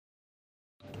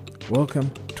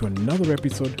Welcome to another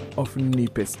episode of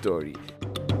Nipe Story.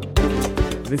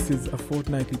 This is a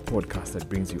fortnightly podcast that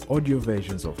brings you audio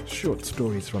versions of short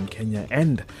stories from Kenya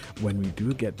and, when we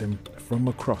do get them, from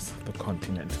across the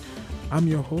continent. I'm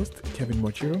your host, Kevin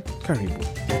Mochiro. Karibu.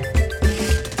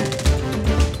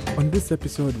 On this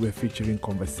episode, we're featuring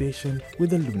Conversation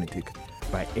with a Lunatic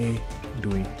by A.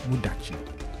 Dui Mudachi.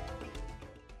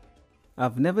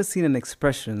 I've never seen an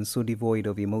expression so devoid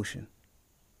of emotion.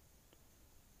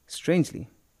 Strangely,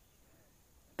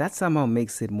 that somehow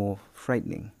makes it more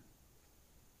frightening.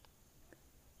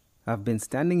 I've been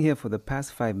standing here for the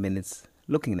past 5 minutes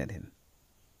looking at him.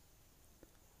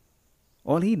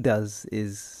 All he does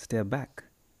is stare back.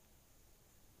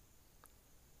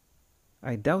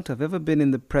 I doubt I've ever been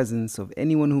in the presence of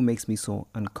anyone who makes me so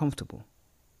uncomfortable.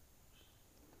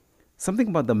 Something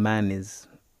about the man is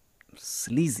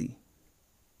sleazy.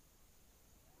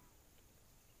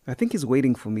 I think he's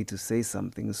waiting for me to say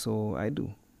something, so I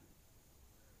do.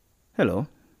 Hello.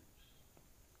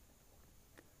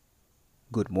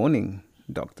 Good morning,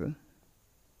 doctor.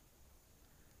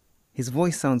 His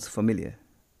voice sounds familiar.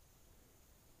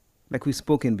 Like we've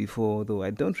spoken before, though I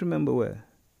don't remember where.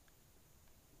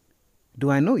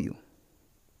 Do I know you?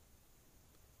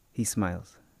 He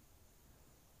smiles.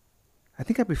 I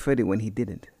think I preferred it when he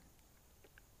didn't.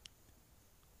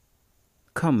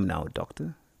 Come now,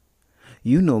 doctor.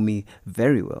 You know me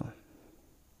very well.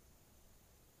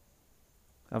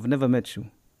 I've never met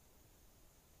you.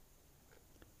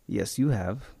 Yes, you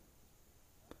have.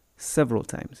 Several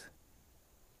times.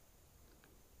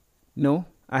 No,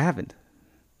 I haven't.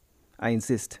 I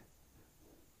insist.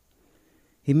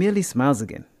 He merely smiles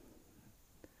again.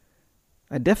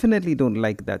 I definitely don't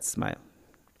like that smile.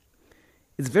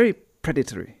 It's very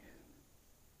predatory.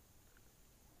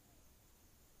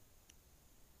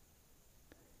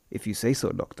 If you say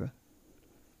so, doctor.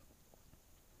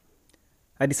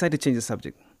 I decide to change the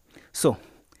subject. So,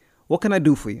 what can I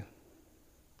do for you?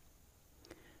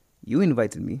 You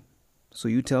invited me, so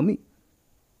you tell me.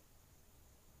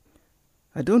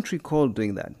 I don't recall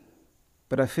doing that,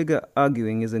 but I figure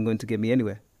arguing isn't going to get me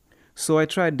anywhere. So I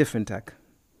try a different tack.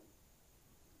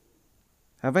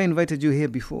 Have I invited you here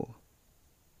before?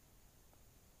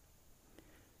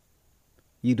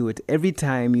 You do it every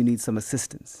time you need some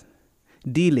assistance,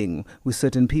 dealing with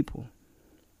certain people.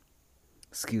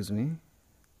 Excuse me?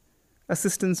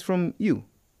 Assistance from you?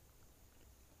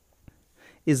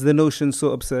 Is the notion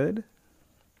so absurd?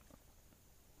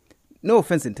 No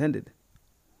offense intended.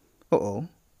 Uh-oh.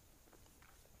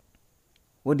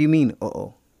 What do you mean,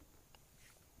 uh-oh?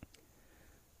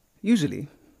 Usually,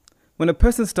 when a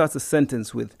person starts a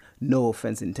sentence with no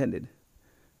offense intended,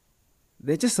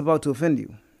 they're just about to offend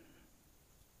you.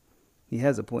 He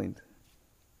has a point.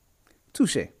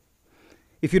 Touché.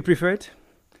 If you'd prefer it,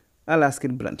 I'll ask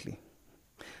it bluntly.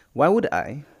 Why would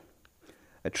I,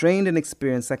 a trained and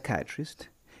experienced psychiatrist,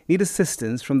 need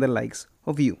assistance from the likes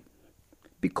of you?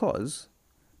 Because,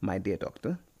 my dear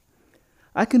doctor,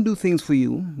 I can do things for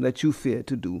you that you fear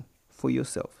to do for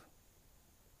yourself.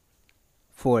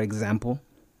 For example,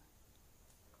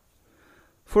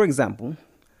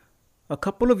 a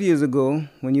couple of years ago,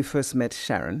 when you first met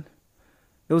Sharon,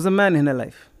 there was a man in her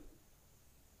life.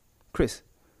 Chris.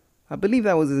 I believe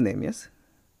that was his name, yes?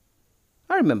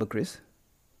 I remember Chris.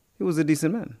 He was a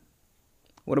decent man.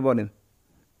 What about him?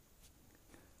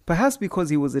 Perhaps because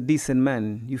he was a decent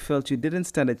man, you felt you didn't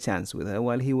stand a chance with her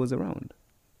while he was around.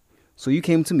 So you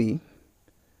came to me,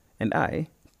 and I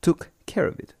took care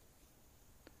of it.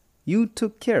 You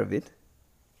took care of it?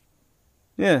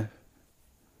 Yeah.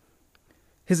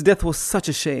 His death was such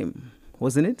a shame,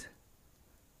 wasn't it?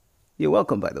 You're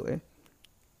welcome, by the way.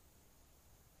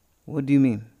 What do you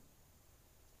mean?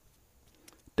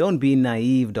 Don't be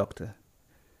naive, doctor.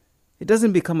 It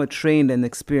doesn't become a trained and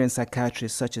experienced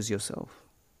psychiatrist such as yourself.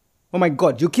 Oh my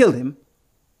God, you killed him?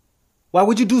 Why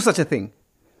would you do such a thing?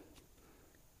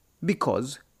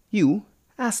 Because you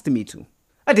asked me to.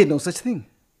 I did no such thing.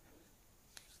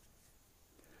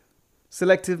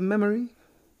 Selective memory?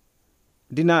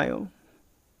 Denial?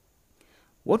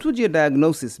 What would your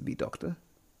diagnosis be, doctor?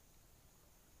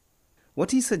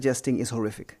 What he's suggesting is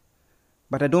horrific,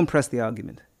 but I don't press the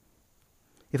argument.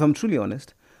 If I'm truly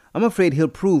honest, I'm afraid he'll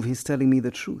prove he's telling me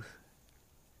the truth.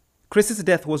 Chris's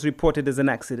death was reported as an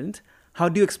accident. How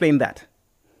do you explain that?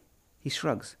 He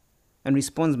shrugs and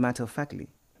responds matter-of-factly.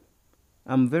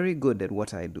 I'm very good at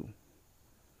what I do.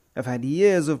 I've had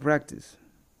years of practice.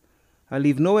 I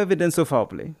leave no evidence of foul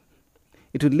play.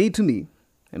 It would lead to me,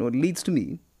 and what leads to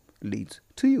me leads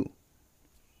to you.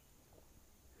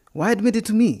 Why admit it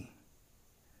to me?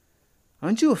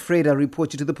 Aren't you afraid I'll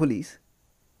report you to the police?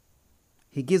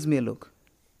 He gives me a look.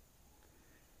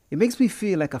 It makes me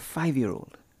feel like a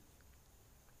 5-year-old.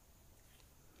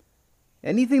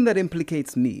 Anything that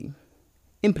implicates me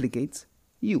implicates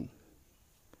you.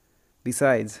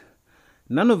 Besides,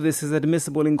 none of this is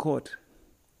admissible in court.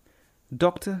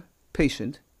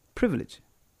 Doctor-patient privilege.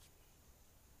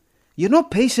 You're no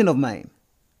patient of mine.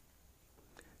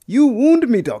 You wound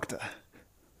me, doctor.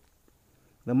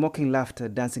 The mocking laughter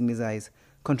dancing in his eyes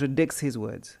contradicts his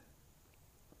words.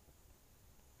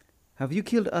 Have you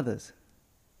killed others?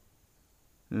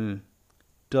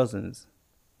 Dozens.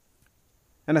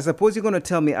 And I suppose you're going to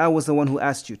tell me I was the one who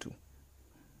asked you to.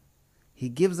 He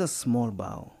gives a small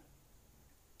bow.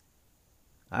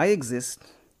 I exist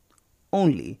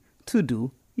only to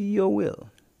do your will.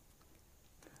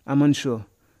 I'm unsure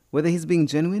whether he's being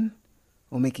genuine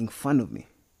or making fun of me.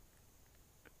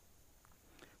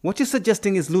 What you're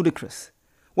suggesting is ludicrous.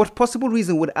 What possible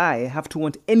reason would I have to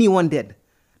want anyone dead,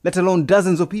 let alone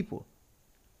dozens of people?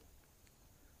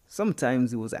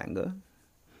 Sometimes it was anger.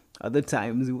 Other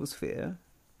times it was fear.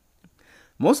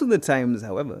 Most of the times,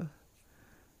 however,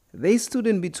 they stood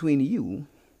in between you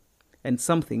and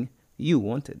something you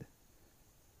wanted.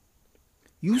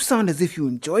 You sound as if you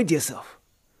enjoyed yourself.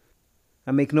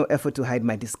 I make no effort to hide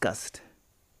my disgust.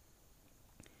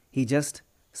 He just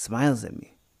smiles at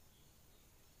me.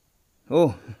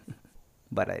 Oh,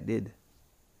 but I did.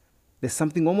 There's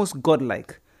something almost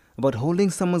godlike about holding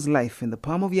someone's life in the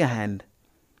palm of your hand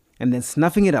and then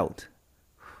snuffing it out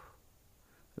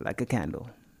like a candle.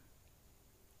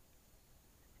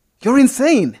 You're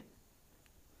insane!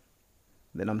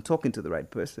 Then I'm talking to the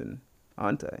right person,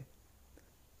 aren't I?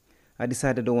 I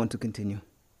decide I don't want to continue.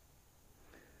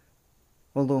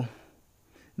 Although,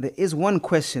 there is one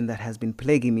question that has been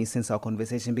plaguing me since our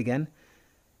conversation began,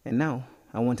 and now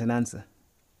I want an answer.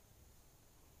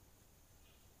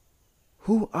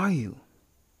 Who are you?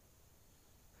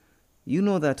 You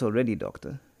know that already,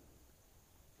 Doctor.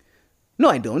 No,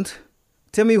 I don't.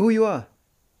 Tell me who you are.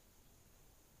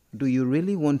 Do you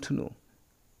really want to know?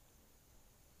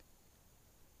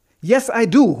 Yes, I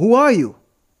do. Who are you?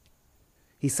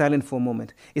 He's silent for a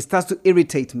moment. It starts to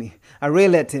irritate me. I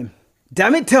rail at him.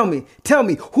 Damn it, tell me,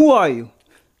 who are you?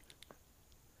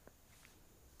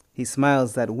 He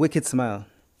smiles that wicked smile,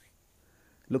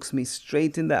 looks me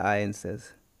straight in the eye and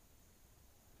says,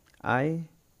 I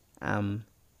am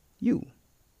you,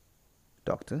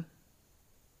 Doctor.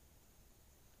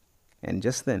 And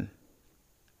just then,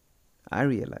 I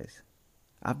realize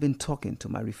I've been talking to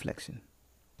my reflection.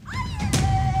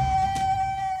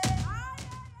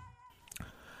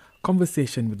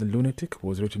 Conversation with the Lunatic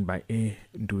was written by A.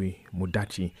 Ndui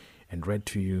Mudachi and read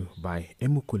to you by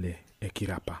Emukule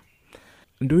Ekirapa.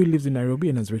 Ndui lives in Nairobi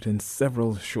and has written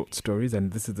several short stories,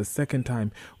 and this is the second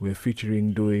time we're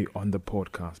featuring Ndui on the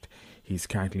podcast. He's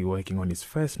currently working on his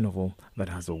first novel that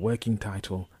has a working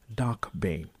title, Dark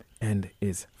Bane, and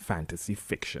is fantasy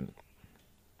fiction.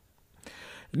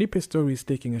 Nipe Story is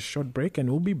taking a short break and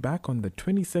we'll be back on the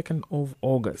 22nd of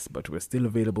August, but we're still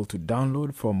available to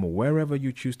download from wherever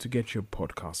you choose to get your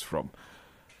podcast from.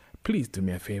 Please do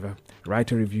me a favor,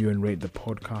 write a review and rate the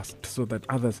podcast so that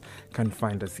others can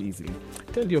find us easily.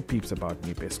 Tell your peeps about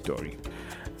Nipe Story.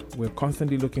 We're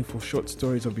constantly looking for short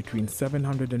stories of between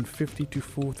 750 to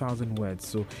 4,000 words,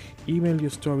 so email your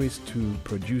stories to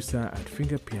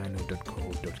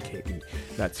producer@fingerpiano.co.ke.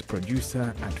 That's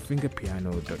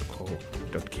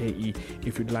producer@fingerpiano.co.ke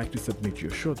if you'd like to submit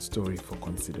your short story for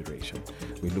consideration.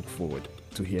 We look forward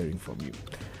to hearing from you.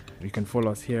 You can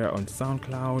follow us here on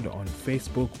SoundCloud, on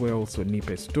Facebook, we're also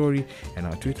Nipe Story, and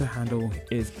our Twitter handle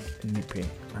is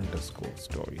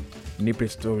Nipe_story. Nipe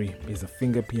Story is a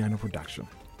Finger Piano production.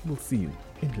 We'll see you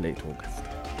in late August.